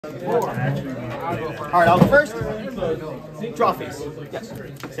Alright, I'll go first. Draw face. Yes.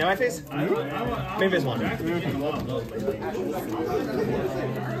 Stay on my face? Main phase 1.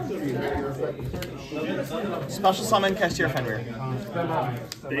 Special summon Cashier Fenrir.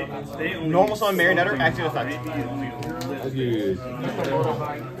 Normal summon Marionette, active effect.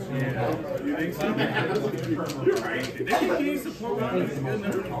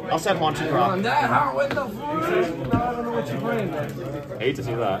 I'll set Haunted Rock. Hate to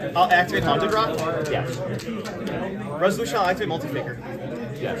see that. I'll activate Haunted Rock? Yes. Resolution, I'll activate Multi-Faker.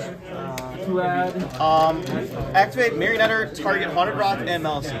 Yes. Activate Marionette, target Haunted Rock, and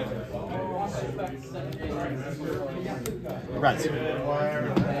Malice. Reds.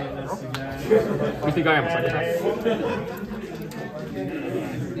 What do you think I am?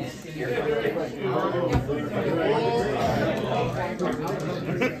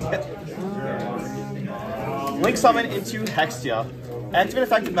 Link summon into Hextia. Activate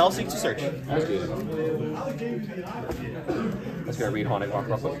effective Malice to search. That's good. Let's go read Haunted Rock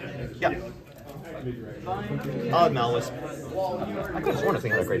real quick. Yeah. I'll have Malwisp. I could have sworn this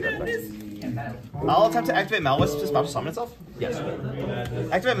thing had a great effect. I'll attempt to activate Malwisp to special summon itself. Yes.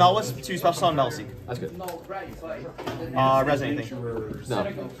 Activate Malwisp to special summon Malice. That's good. Res anything. No.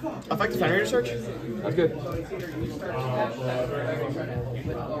 Effective Fenrir search. That's good.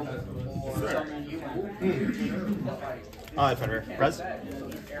 I'll add Fenrir. Res.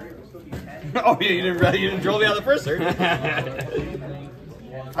 Oh yeah, you didn't drill me out of the first search.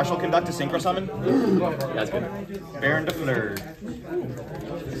 I shall conduct a synchro summon. That's good. Baron de Fleur.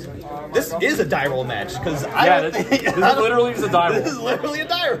 This is a die roll match because this is literally just a die roll. This is literally a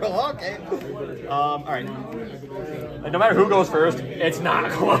die roll. Okay. All right. Like, no matter who goes first, it's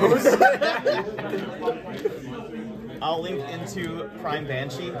not close. I'll link into Prime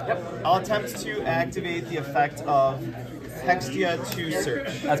Banshee. Yep. I'll attempt to activate the effect of Hextia to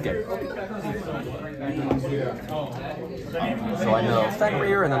search. That's good. So I know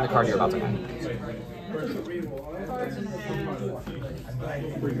Fenrir and then the card you're about to win.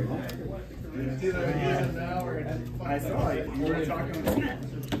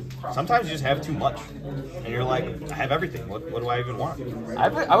 Sometimes you just have too much, and you're like, I have everything. What do I even want?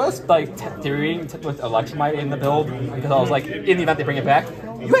 I was like theorying with Electromite in the build because I was like, in the event they bring it back,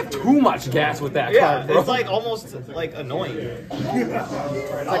 you have too much gas with that card, bro. It's like almost like annoying.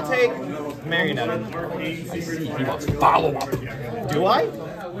 I'll take Marionette. I see. He wants follow up. Do I?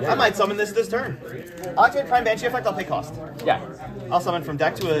 I might summon this turn. I'll activate Prime Banshee effect, I'll pay cost. Yeah. I'll summon from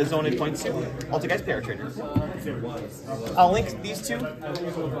deck to a zoned point 2. Altergeist Player Trainer. I'll link these two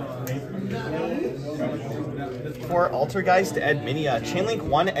for Altergeist Adminia. Chainlink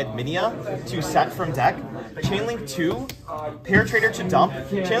 1 Adminia to set from deck. Chainlink 2 Pair Trader to dump.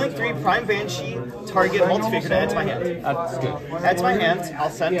 Chainlink 3 Prime Banshee target Multi-Faker to add to my hand. That's good. Add to my hand. I'll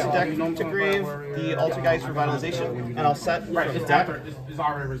send to deck to grave the Altergeist Revitalization, and I'll set from deck. It's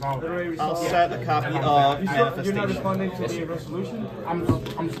already resolved. I'll set a copy of Manifestation. You're not responding to the resolution? I'm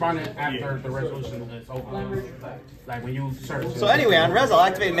responding after the resolution is over. Like when you search. So anyway, on Res, I'll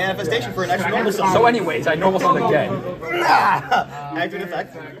activate Manifestation for an extra normal summon. So anyways, I normal summon again. Activate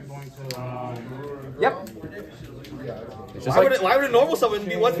effect. Yep. It's just Why would a normal summon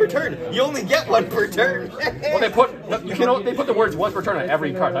be once per turn? You only get one per turn. Well, they put the words once per turn on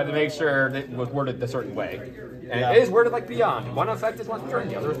every card. I had to make sure that it was worded a certain way. And it is worded like beyond. One effect is once per turn,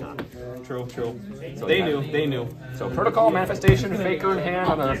 the other is not. True. So They knew. So protocol, manifestation, faker in hand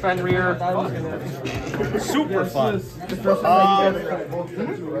on the Fenrir. Super fun.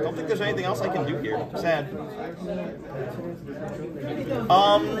 Don't think there's anything else I can do here. Sad.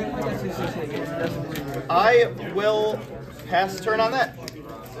 I will pass turn on that.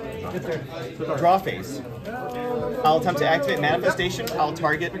 Draw phase. I'll attempt to activate Manifestation. I'll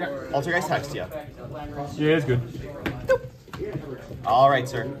target Altergeist Hextia. Yeah, it's good. Alright,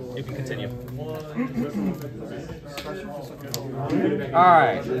 sir. You can continue.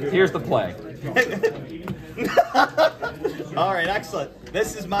 Alright, here's the play. Alright, excellent.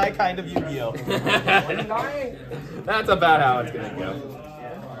 This is my kind of Yu-Gi-Oh! That's about how it's gonna go.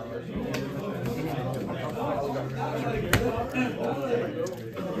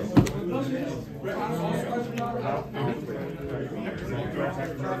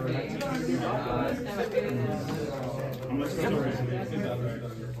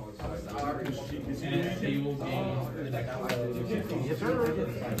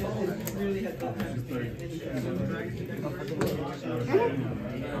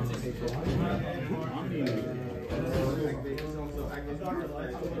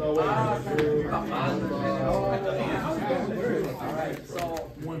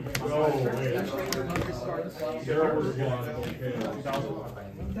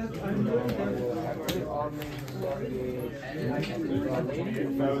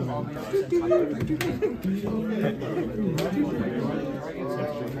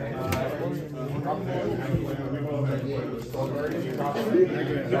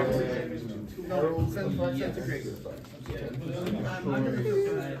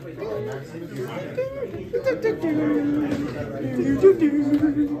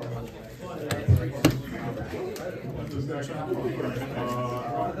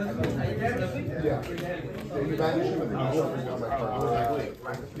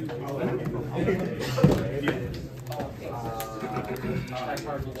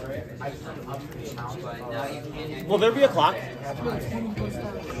 Will there be a clock? I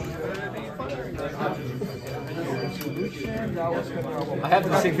have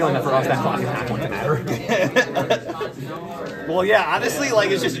the same feeling that for us that clock is not going to matter. Well, yeah, honestly,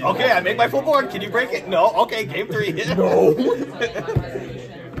 like, it's just, okay, I make my full board. Can you break it? No. Okay, game 3. No.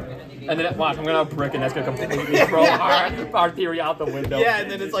 And then watch, I'm gonna brick, and that's gonna completely throw our theory out the window. Yeah, and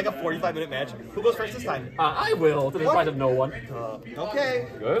then it's like a 45-minute match. Who goes first this time? I will, to the surprise of no one. Okay.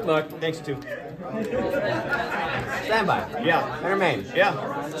 Good luck. Thanks, you too. Standby. Yeah. And remain.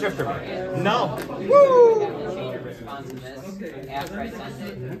 Yeah. Shifter. No. Woo! After I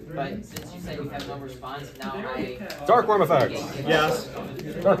send it, but since you said you have no response, now I... Dark Worm effect. Yes.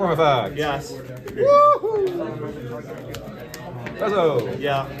 Dark Worm effect. Yes. Woohoo! Rezo.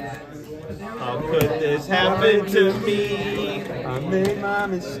 Yeah. How could this happen to me? I made my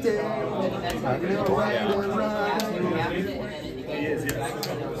mistake. I know where to run.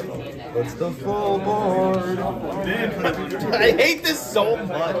 It's the full board. I hate this so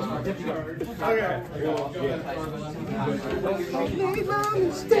much. I made my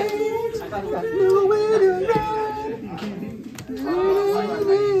mistakes. I know where to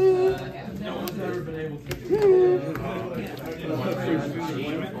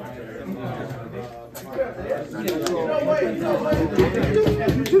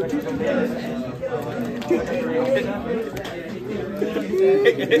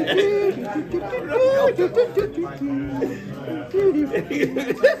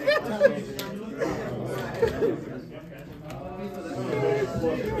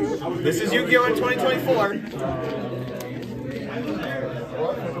This is Yu-Gi-Oh! In 2024.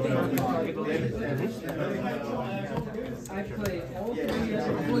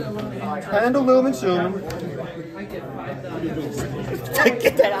 Pendulum and soon.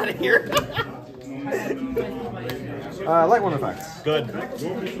 Get that out of here. Light one effects. Good.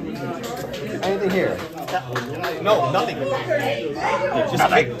 Anything here? No, nothing.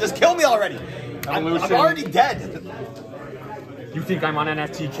 Just kill me already. I'm already dead. You think I'm on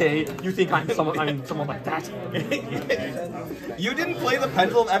NFTK? You think I'm someone like that? You didn't play the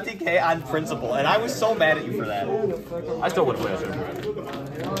Pendulum FTK on principle, and I was so mad at you for that. I still would play it.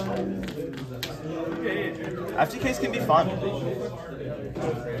 FTKs can be fun.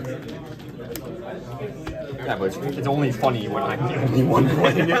 Yeah, but it's only funny when I'm the only one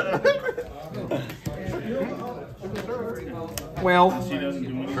playing it. Well,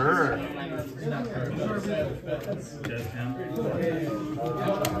 sure.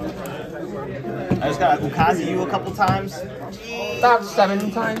 I just got Ukazi you a couple times. About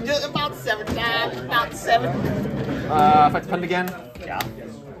 7 times. Just about 7 times. About 7. Effect pend again. Yeah.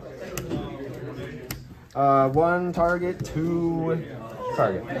 1 target, 2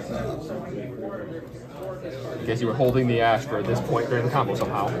 target. In case you were holding the Astra at this point during the combo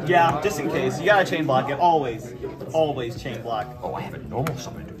somehow. Yeah, just in case. You gotta chain block it. Always. Always chain block. Oh, I have a normal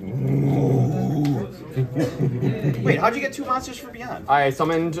summon. Wait, how'd you get 2 monsters for Beyond? I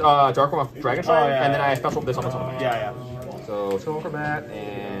summoned Dark Worm of Dragon Shrine, yeah, and then I special this summon something. Yeah. So, Skull Acrobat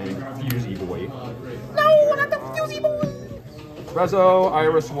and Fuse Evil Boy. No, not the Fuse Evil Boy! Rezo,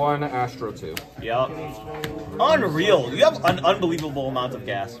 Iris 1, Astro 2. Yep. Unreal. You have an unbelievable amount of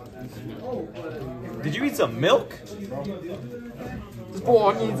gas. Did you eat some milk? This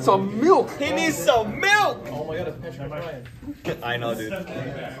boy needs some milk! He needs some milk! Oh my god, it's I know, dude.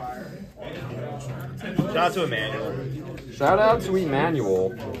 Shout out to Emmanuel. Shout out to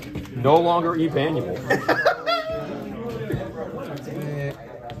Emmanuel. No longer Emmanuel.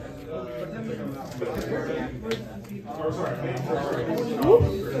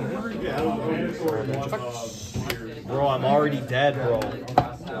 Bro, I'm already dead, bro.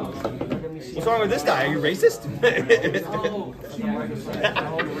 What's wrong with this guy? Are you racist?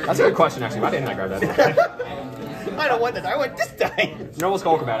 That's a good question, actually. Why didn't I grab that? I don't want this. I want this guy. No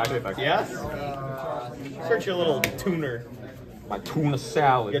Skull Acrobat, actually effective. Yes? Search your little tuner. My tuna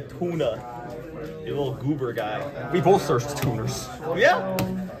salad. Your tuna. Your little goober guy. We both searched tuners. Yeah.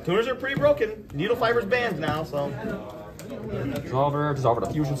 Tuners are pretty broken. Needle fiber's banned now, so. Dissolver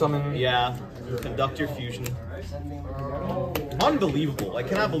to fusion summon. Yeah, conduct your fusion. Unbelievable. I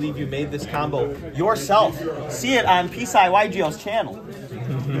cannot believe you made this combo yourself. See it on PSI channel.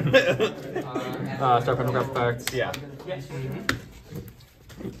 Start Pentagram effects. Yeah.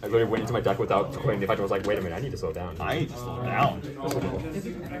 I literally went into my deck without putting the effect. I was like, wait a minute, I need to slow down. I need to slow down.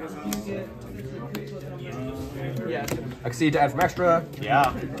 Exceed to add from extra.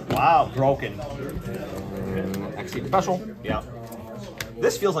 Yeah. Wow. Broken. Exceed special. Yeah.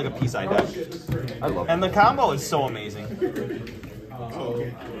 This feels like a PSI deck. I love it. And the combo is so amazing.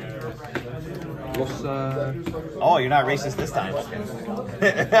 Oh, you're not racist this time.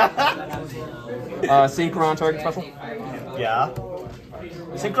 Synchron target special. Yeah.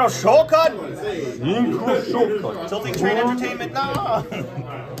 Synchro Shortcut! Synchro shortcut. Tilting Train Entertainment, no!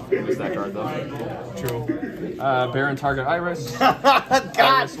 Missed that card though. True. Baron target Iris. God,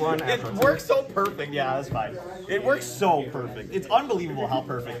 Iris one, it works so perfect. Yeah, that's fine. It works so perfect. It's unbelievable how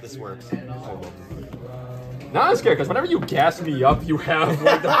perfect this works. Now I'm scared because whenever you gas me up, you have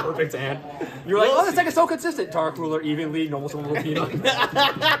like the perfect hand. You're like, oh, this deck is so consistent. Dark Ruler, evenly, normal summon Robina.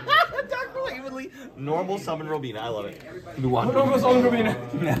 Dark Ruler, evenly, normal summon Robina. I love it. Normal summon Robina.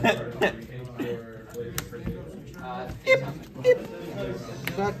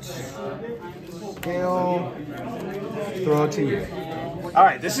 Scale. Throw it to you.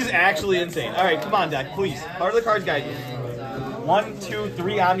 Alright, this is actually insane. Alright, come on, deck, please. Part of the cards guide. 1, 2,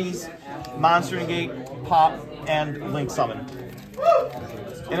 3 Omnis, Monster Negate, Pop, and Link Summon.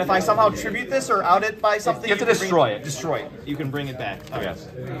 And if I somehow tribute this or out it by something, you have to destroy it. Destroy it. You can bring it back. Oh, yes.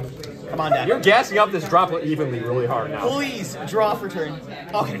 Come on, Dad. You're gassing up this droplet evenly really hard now. Please draw for turn.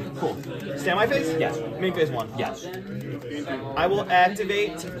 Okay, cool. Stand my face? Yes. Main phase 1. Yes. I will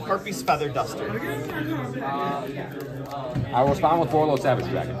activate Harpy's Feather Duster. I will respond with Borlo Savage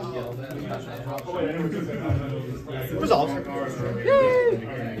Dragon. Resolve.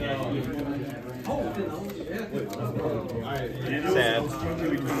 Sad.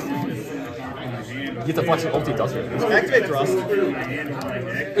 Get the flexing ulti duster. Activate Thrust.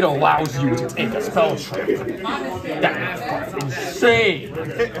 It allows you to take a spell check. That's insane.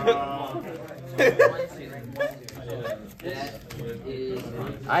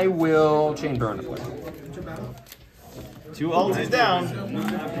 I will chain burn the play. 2 ultis down.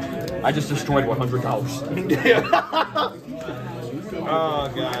 I just destroyed $100. Oh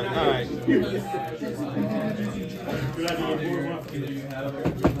god, alright.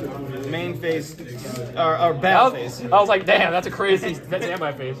 Main phase, or battle phase. I was like, damn, that's a crazy, that's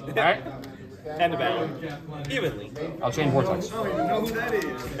anti-phase. Alright? End of battle. Evenly. I'll chain Vortex. I don't even know who that is.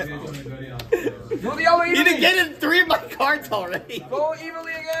 You didn't get in 3 of my cards already. Go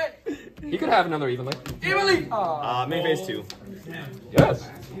evenly again. He could have another evenly. Evenly. Main phase 2. Yes.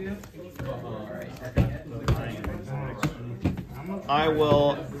 I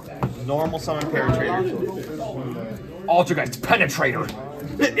will normal summon Paratrader. Altergeist Penetrator.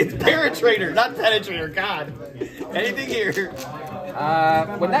 It's Paratrader, not Penetrator, god. Anything here.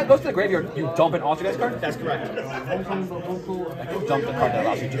 When that goes to the graveyard, you dump an Altergeist card? That's correct. You dump the card that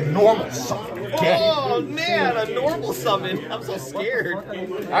allows you to normal summon again. Oh man, a normal summon. I'm so scared.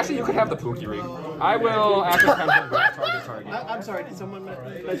 Actually, you could have the Pookie Ring. I will activate Pendulum grab target. I'm sorry. Did someone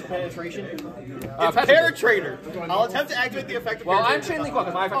mention penetration? It's Paratrader. I'll attempt to activate the effect of Well, I'm Paratrader. Chain Link 1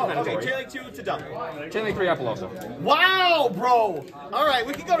 because my effect is Okay, mandatory. Chain Link 2 to dump. Chain Link 3 Apolloso. Wow, bro! Alright,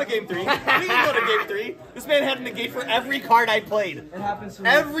 we can go to game 3. We can go to game 3. This man had a negate for every card I played. It happens to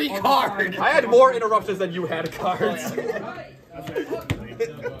Every card! I had more interruptions than you had cards.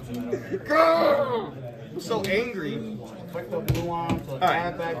 I'm so angry.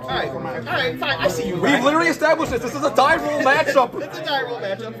 Alright, Alright, fine. I see you, We've Ryan. literally established this. This is a die roll matchup. It's a die roll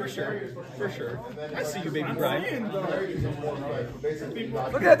matchup for sure. For sure. I see you, baby Brian. Look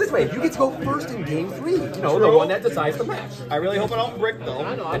at it this way. You get to go first in game 3. You know, the one that decides the match. I really hope I don't brick though.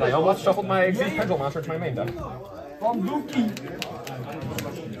 And I almost shuffled my Exceed Pendulum monster into my main deck. From Dookie.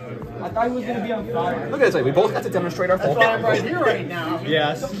 I thought he was gonna be on fire. Look at it this way. We both got to demonstrate our full I'm right here right now.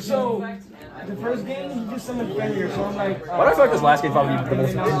 Yes. So, the first game he just summoned failure, so I'm like. But I feel like this last game probably the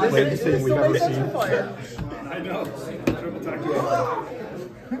most important thing we've ever seen. I know.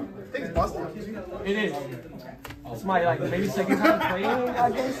 Things busted. It is. It's my like maybe second time playing it, I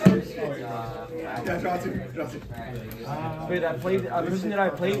guess. Yeah, draw two. Wait, I played. The person that I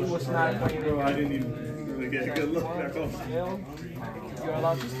played was not playing it. I didn't even really get a good look back home. You're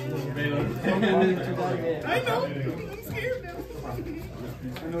allowed to. I know. I'm scared now.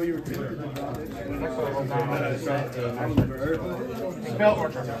 Spell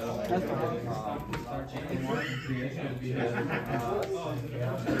order.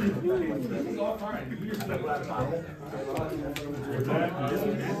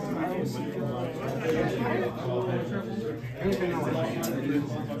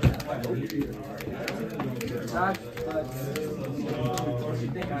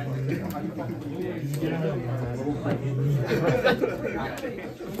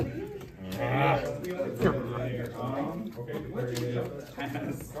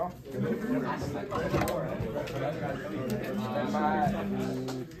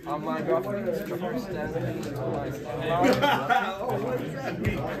 On my girlfriend's first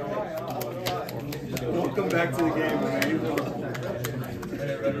Welcome back to the game, man.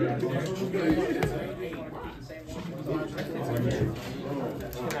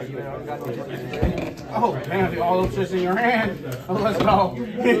 Oh, damn, all those fish in your hand. Oh, let's go.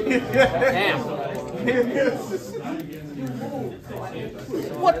 Damn.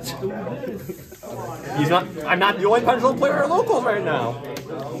 What? He's not. I'm not the only pendulum player at locals right now.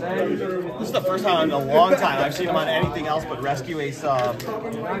 This is the first time in a long time I've seen him on anything else but Rescue Ace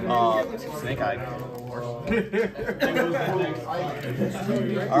Snake Eye.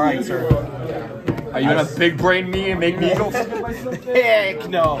 Alright, sir. Are you gonna big brain me and make me go? Heck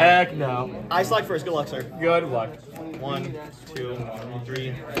no. Heck no. I select first. Good luck, sir. Good luck. 1, 2,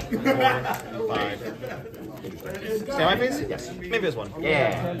 3, 4, 5. Stand my face? Yes. Maybe this one.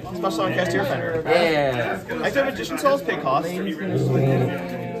 Yeah. Special on cast your offender. Yeah. Active Magician Souls pay cost.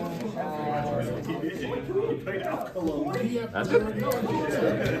 That's good.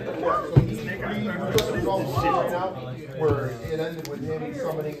 Where it ended with him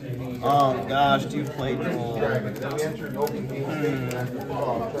summoning the Oh gosh, do you play dragon. Then we entered an open game state and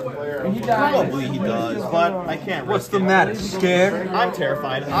player. Probably he does, but I can't. What's the matter? Scared? I'm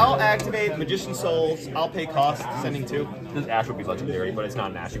terrified. I'll activate Magician Souls. I'll pay cost, sending 2. This Ash would be legendary, but it's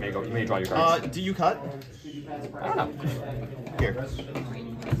not an Ash. You may draw your cards. Do you cut? I don't know. Here.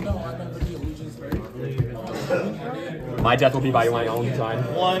 My death will be by my own design.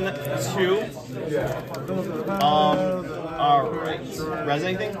 1, 2. Alright. Res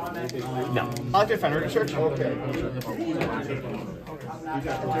anything? No. I'll activate Fenrir Research.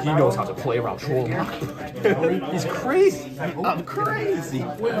 He knows how to play around troll. He's crazy. I'm crazy.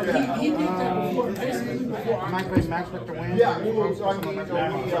 Might play Max with the win. Yeah, so I mean, we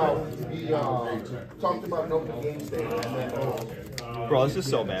talked about an open game state and then Bro, this is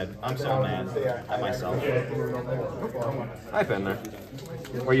so bad. I'm so mad at myself. I've been there.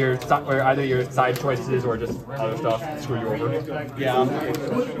 Where either your side choices or just other stuff screw you over. Yeah.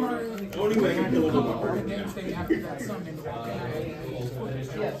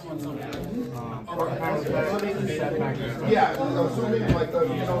 yeah, assuming like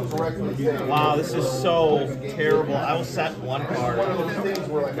correctly saying. Wow, this is so terrible. I will set 1 card. One of those things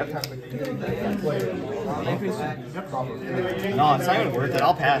where like I have to play. No, it's not even worth it.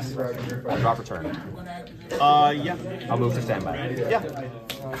 I'll pass. I'll drop return. Yeah. I'll move to standby. Yeah.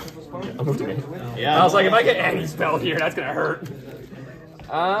 I'll move to me. Yeah. I was like, if I get any spell here, that's gonna hurt.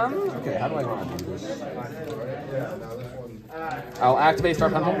 Okay, how do I want to do this? I'll activate Star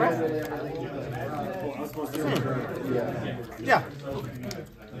Pendulum Breath. Yeah.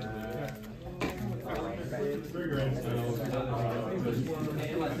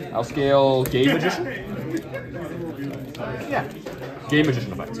 I'll scale Game Magician. Yeah. Game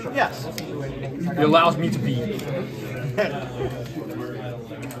Magician effect. Yes. It allows me to be.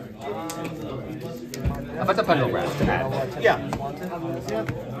 Effect a Pendulum Breath to add. Yeah.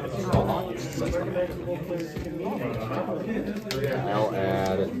 I'll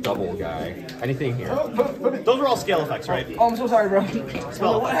add double guy. Anything here? Those were all scale effects, right? Oh, I'm so sorry, bro.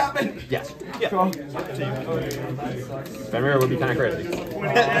 Spell What effects. happened? Yes. Yeah. Fenrir would be kind of crazy.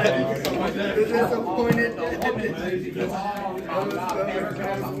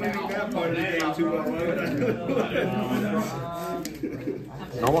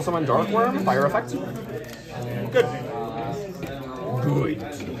 Normal summon Dark Worm, fire effect. Good. Good,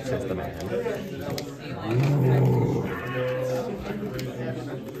 says the man.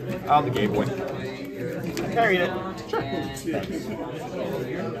 I'll the Game Boy. Can I read it? Sure.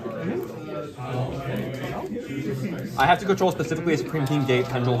 I have to control specifically a Supreme King Gate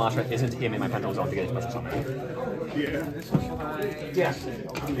Pendulum Monster that isn't him in my Pendulum Zone to get a special summon. Yeah.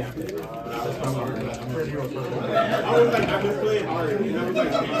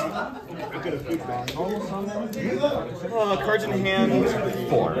 Cards in hand.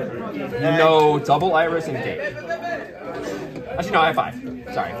 4. No double Iris and Gate. Actually, no, I have 5.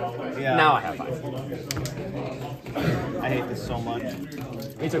 Sorry. Yeah. Now I have 5. I hate this so much.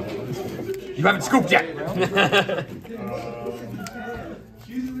 Me too. You haven't scooped yet.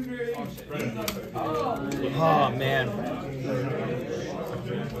 Oh man.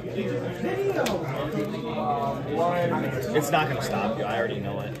 It's not gonna stop you. I already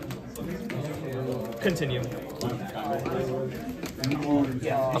know it. Continue.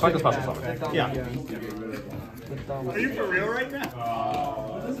 I'll find the special summon. Yeah. Are you for real right now?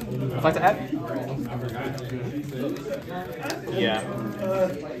 I'd like to add. Yeah.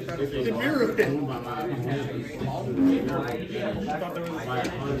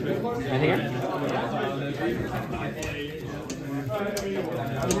 Anything here?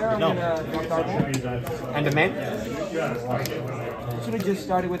 No. End of main? Should have just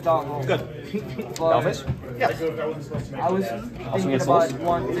started with Doggo. Good. Elvis? Yes. I was thinking about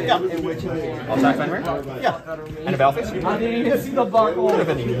one thing in which All attack Fenrir? Yeah. End of Elvis? I didn't even see the Doggo. Could have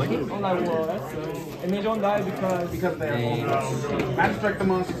been easy. I'm like, well, that's and they don't die because they're Magic Strike the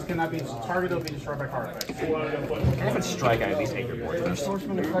monsters cannot be targeted or be destroyed by card effects. Can I even strike at least 8 your board? your source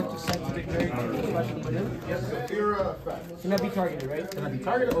from the card to send to the very special blue. Cannot be targeted, right? Cannot be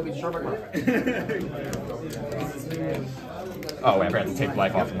targeted or be destroyed by card effects. Oh, wait, I forgot to take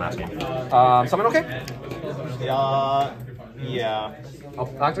life off from last game. Summon okay? Yeah.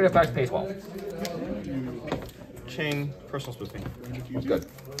 I'll activate effects, pace wall. Chain, personal spoofing. That's good.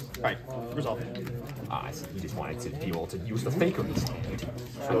 Alright, resolve. Ah, I see. You just wanted to be able to use the faker in this hand.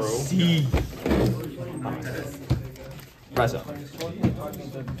 True. See. Reza.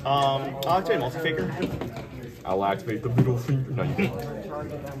 I'll activate multi-faker. I'll activate the middle finger. No, you can't.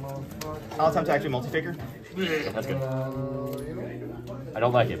 I'll attempt to activate multi-faker. That's good. I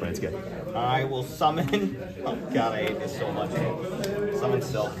don't like it, but it's good. I will summon. Oh god, I hate this so much. Summon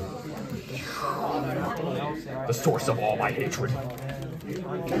Silk. The source of all my hatred.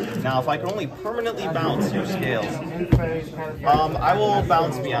 Now, if I can only permanently bounce your scales, I will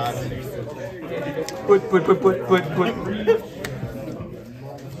bounce beyond. Put.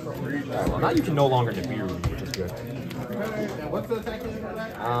 Well, now you can no longer debut, which is good. What's the attack?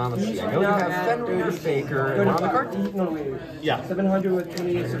 Let's see. I know you have Fenrir, Faker, and one other card? No, wait. Yeah. 700 with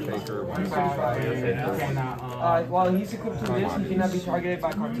 28. Faker, one While he's equipped to this, he cannot be targeted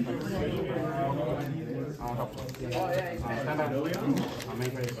by card effects.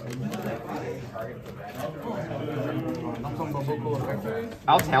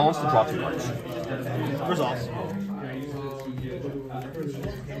 I'll talents to draw 2 cards. Resolves.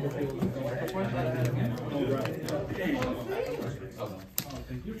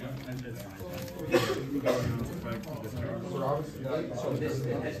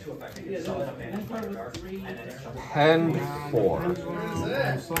 And 4.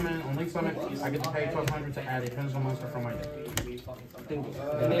 Only summon, I get to pay 1,200 to add a pendulum monster from my deck.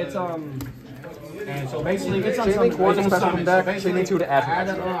 And it's And so basically, it's on Chainlink 1 to some special summon. deck, So basically, Chainlink 2 to add.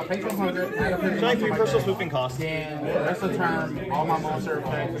 Pay 1,200, add a pendulum Chainlink 3 from my personal deck. spoofing cost. Then the rest of the turn, all my monster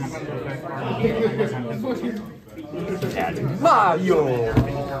effects and my pendulum effects are Add Mario!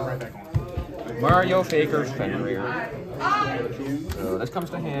 right back on. Mario, Faker, Fenrir. So this comes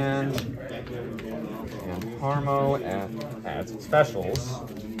to hand. And Harmo adds specials.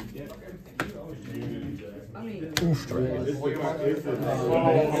 Oof,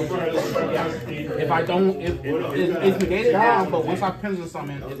 If I don't, it's negated down, but once I pendulum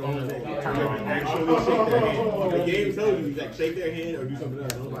summon, it's going to turn around. Actually, shake their hand. The game tells you like shake their hand or do something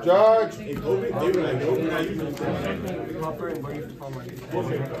else. Judge! It's open. They were like, nope, we're not using this.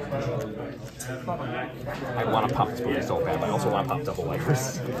 I want to pop this movie so bad, but I also want to pop double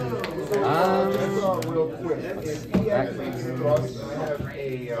lifers. Real quick. He actually does have a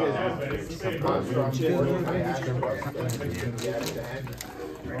construct board. I asked him what he had to add.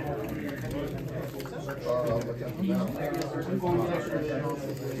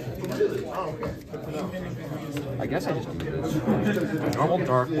 I guess I just do this. Normal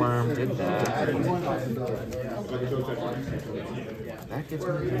Dark Worm, did that. That gets me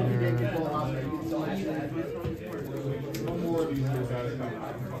there.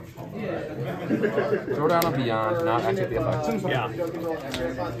 Throw down a Beyond, not activate the effect. Yeah.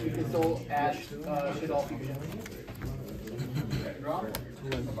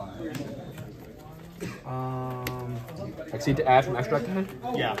 Exceed to add from extract to hand?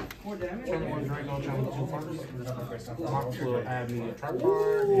 Yeah. Channel 1 Draco, channel 2 first. Mox will add me a trap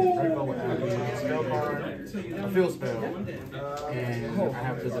card, and Draco will add me a spell card, a field spell, and I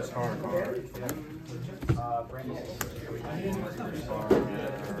have to discard a card.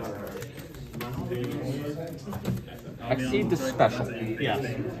 Exceed the special. Yeah.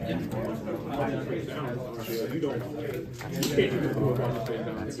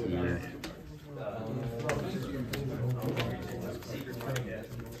 That's here.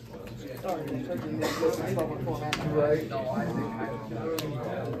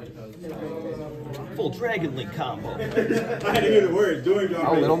 Full Dragon Link combo. I had to hear the word. Doing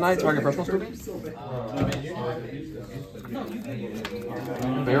Oh, Little Knight, target personal student.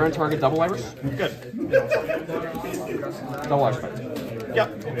 Baron, target double Irish. Good. Double Irish fight.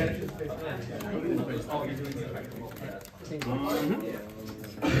 Yep.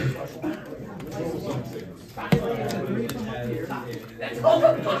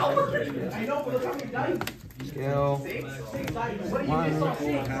 Skill. 1.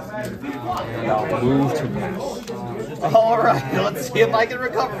 And I'll move to pass. Alright, let's see if I can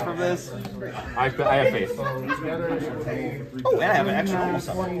recover from this. I have faith. Oh, and I have an extra normal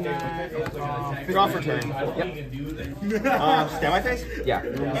summon. Draw for turn. Yep. Stand my face? Yeah.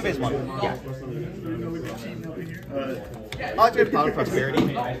 My face 1. Yeah. Activate Cloud of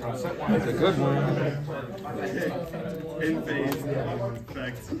Prosperity. That's a good one. In phase.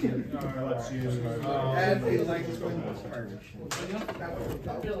 Facts.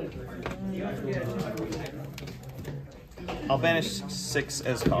 I'll banish 6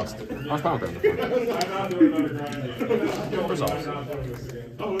 as cost. I'm fine with that. Resolve.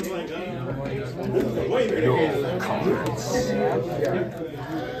 Oh, it's like, wait a minute. No cards.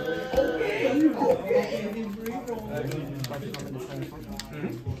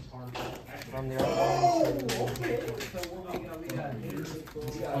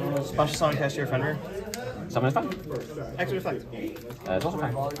 Splash a song, cast your offender. Summon is fine. Extra effect. It's also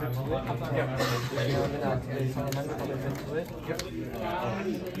fine.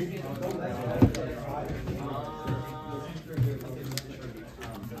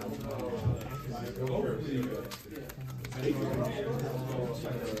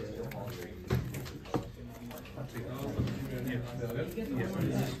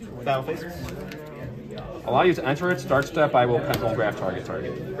 Battle phase. Allow you to enter it. Start step. I will pencil graph target.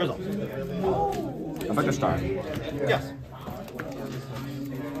 Resolve. Effective start. Yes.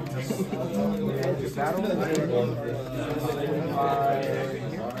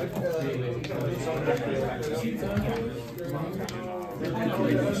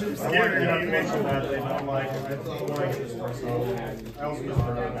 Scary, you mentioned that they don't like it.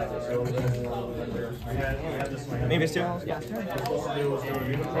 Maybe it's 2? Yeah.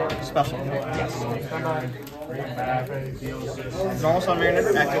 Special. Yes. Normal summon Mariner,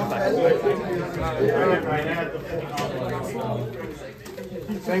 active effect.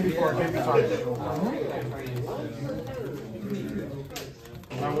 Same before, can't be targeted.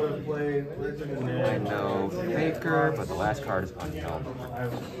 I would have played Legend I know Faker, but the last card is unknown.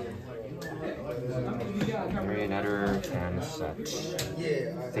 Marionetter can set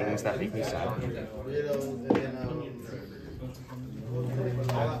things that make me sad.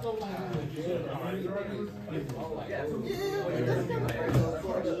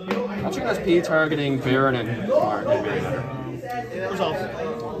 Watching SP targeting Baron and Marionetter. Resolve.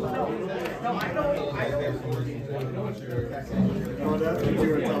 Oh, that's what you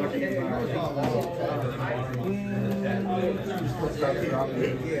were talking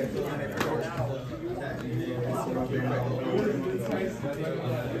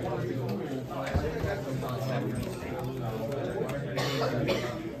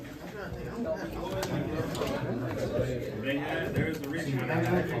There's the reason why I'm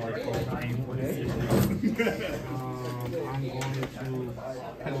going to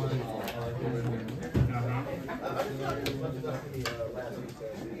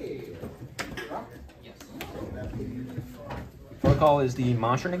Protocol is the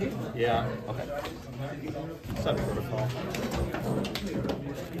monster negate? Yeah. Okay. 7 protocol.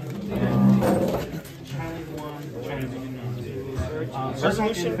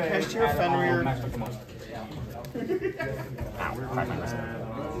 Resolution, cast your Fenrir.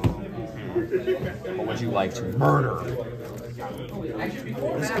 What would you like to murder?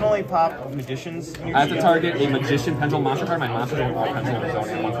 This can only pop magicians. I have to target a magician pendulum monster card. My monsters are all pendulum zone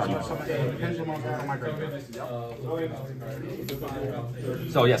and 1 card.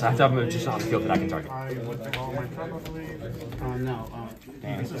 So yes, I have to have a magician on the field that I can target.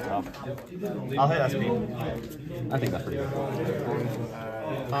 Dang, this is tough. I'll hit SP. I think that's pretty good.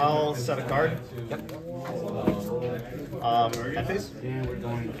 I'll set a card. Yep. End phase.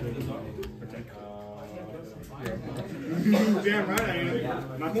 Damn right I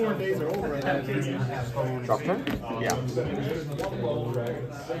am. My horn days are over. Drop turn? Yeah.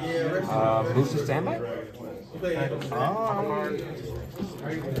 Boost to standby?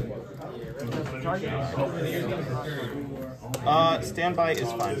 Standby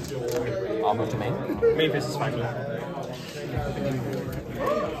is fine. I'll move to main. Main phase is fine.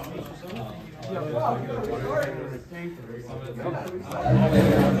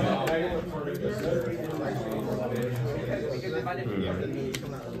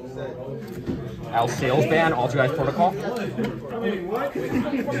 Al Sales Ban, Altergeist Protocol.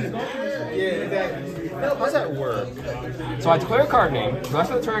 How's that work? So I declare a card name. For the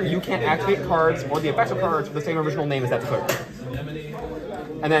rest of the turn, you can't activate cards or the effects of cards with the same original name as that declared card.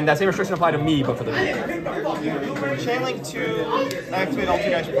 And then that same restriction applied to me, but for the game. Chainlink 2, activate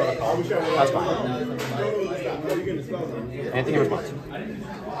Altergeist Protocol. That's fine. Anything in response?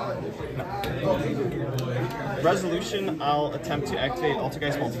 Resolution, I'll attempt to activate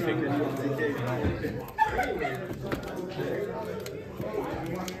Altergeist Multifigure.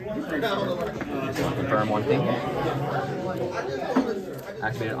 Confirm one thing.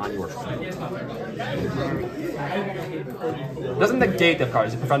 Activate it on your turn. Doesn't negate the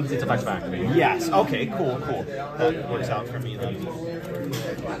card, it prevents its effects from activating. Yes, okay, cool. That works out for me then.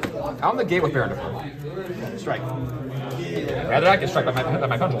 I'll negate with Baron Defer. Strike. Rather I get struck by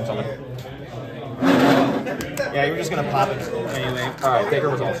my pendulum summon. Yeah, you were just gonna pop it anyway. Alright, Faker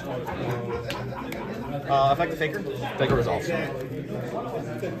resolves. Effective Faker? Faker resolves.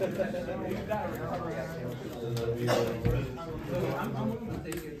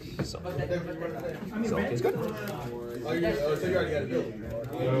 Silk is good. So you already got a bill.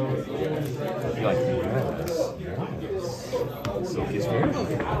 You're like, yes. Silk is very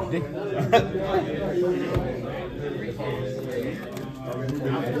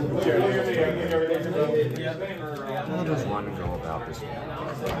I'll just run and go about this one.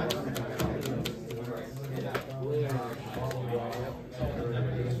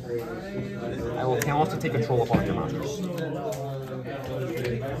 I will count to take control of all of your monsters.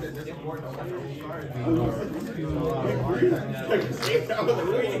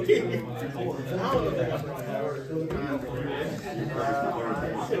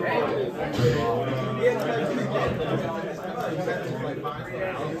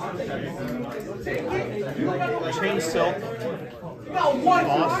 Chain Silk.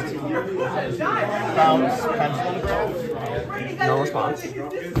 Lost. Bounce. Pendulum Grove. No response.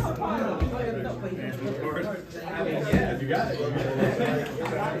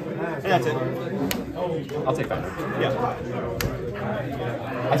 And that's it. I'll take Fenrir. Yeah.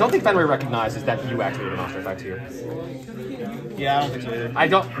 I don't think Fenrir recognizes that you activated a monster effect here. Yeah, I don't think so either. I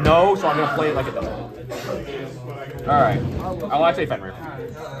don't know, so I'm going to play it like it doesn't. Alright. I'll activate Fenrir.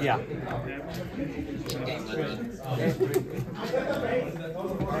 Yeah.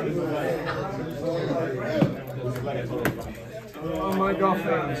 Oh my god,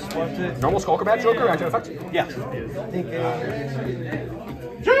 friends. What's it? Normal Skullcrabat Joker, active effect? Yeah.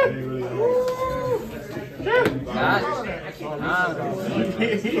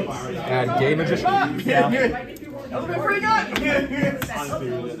 Add Gay Magician. Yeah.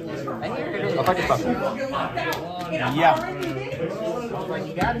 Effective special. Yeah.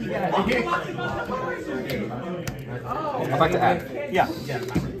 Effect to add. Yeah.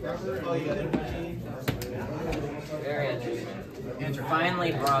 Very interesting.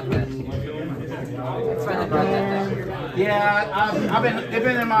 Finally brought that. Finally brought that down. Yeah, they've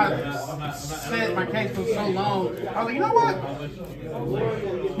been in my case for so long. I was like, you know what?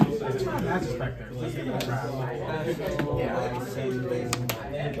 That's a specter.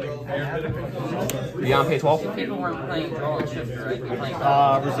 Beyond pay 12? People weren't playing draw and shifter, right? You're playing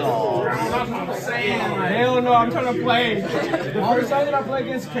Resolve. Hell no, I'm trying to play. The first time that I played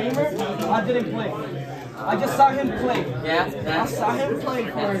against Kramer, I didn't play. I just saw him play. Yeah, I that's saw him play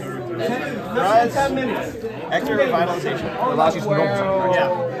for 10 minutes. Active Revitalization. Allows you some normal summon. Yeah.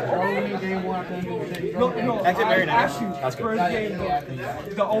 No, Active Mary Knight. Ashu, That's good. first game,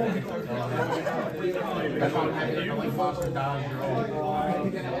 the old.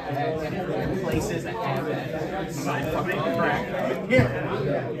 Places that have that.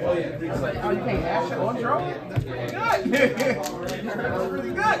 Oh, you can't ask on draw? Good. That's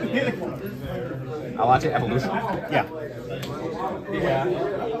really good. I'll activate Evolution. Yeah.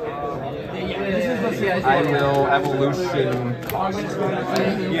 I will Evolution cost.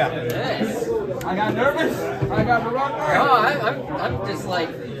 Yeah. this. I got nervous. I got the wrong word. Oh, I'm just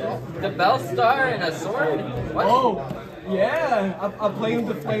like the Bell Star and a sword. What? Oh, yeah. I'm playing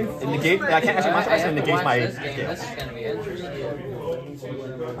the flame. Negate. I can't actually monster effects and negate my. This game. This is gonna be interesting.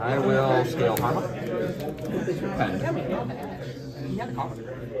 I will scale Karma. Pen.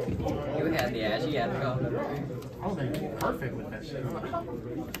 You had the Ash, you had to go. I was like, perfect with that shit.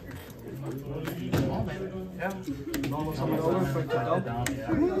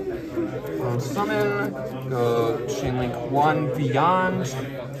 Summon. Go Chainlink 1 Beyond. Let's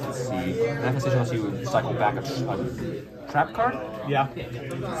see. Manifestation lets you cycle back a trap card. Yeah.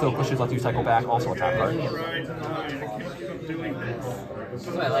 So pushes lets you cycle back also a trap card. That's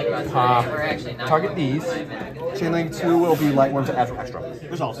what I like about today. We're actually not Target going these. to play many. Chainlink 2 will be Lightworm to add some extra.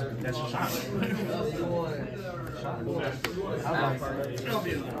 Resolves.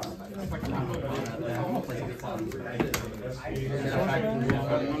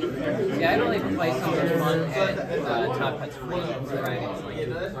 Yeah, I'd only play something fun at Top Cuts Free.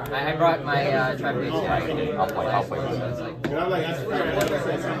 Right? I brought my Trapeze. I'll play this. So it's like, And I'm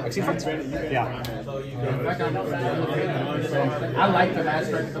like, Exceed fights? Yeah. I like the last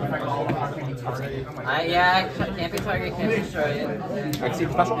strike because the fact that all the cards can be targeted. I'm like, yeah, can't be targeted, can't destroy it.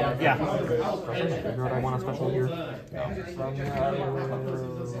 Exceed special? Yeah. Figure out I want a special here.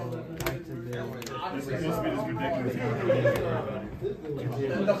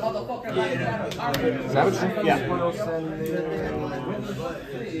 Savage? Yeah.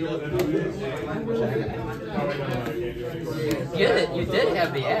 Get it, you did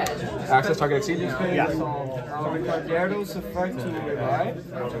have the edge. Access target exceed? Yeah. Gyarados effect to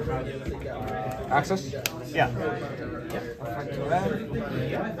revive. Access? Yeah. Effect to red.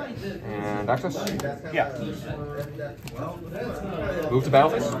 And access? Yeah. Move to battle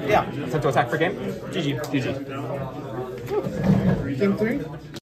phase? Yeah. Attempt to attack for game? GG. GG. Game 3?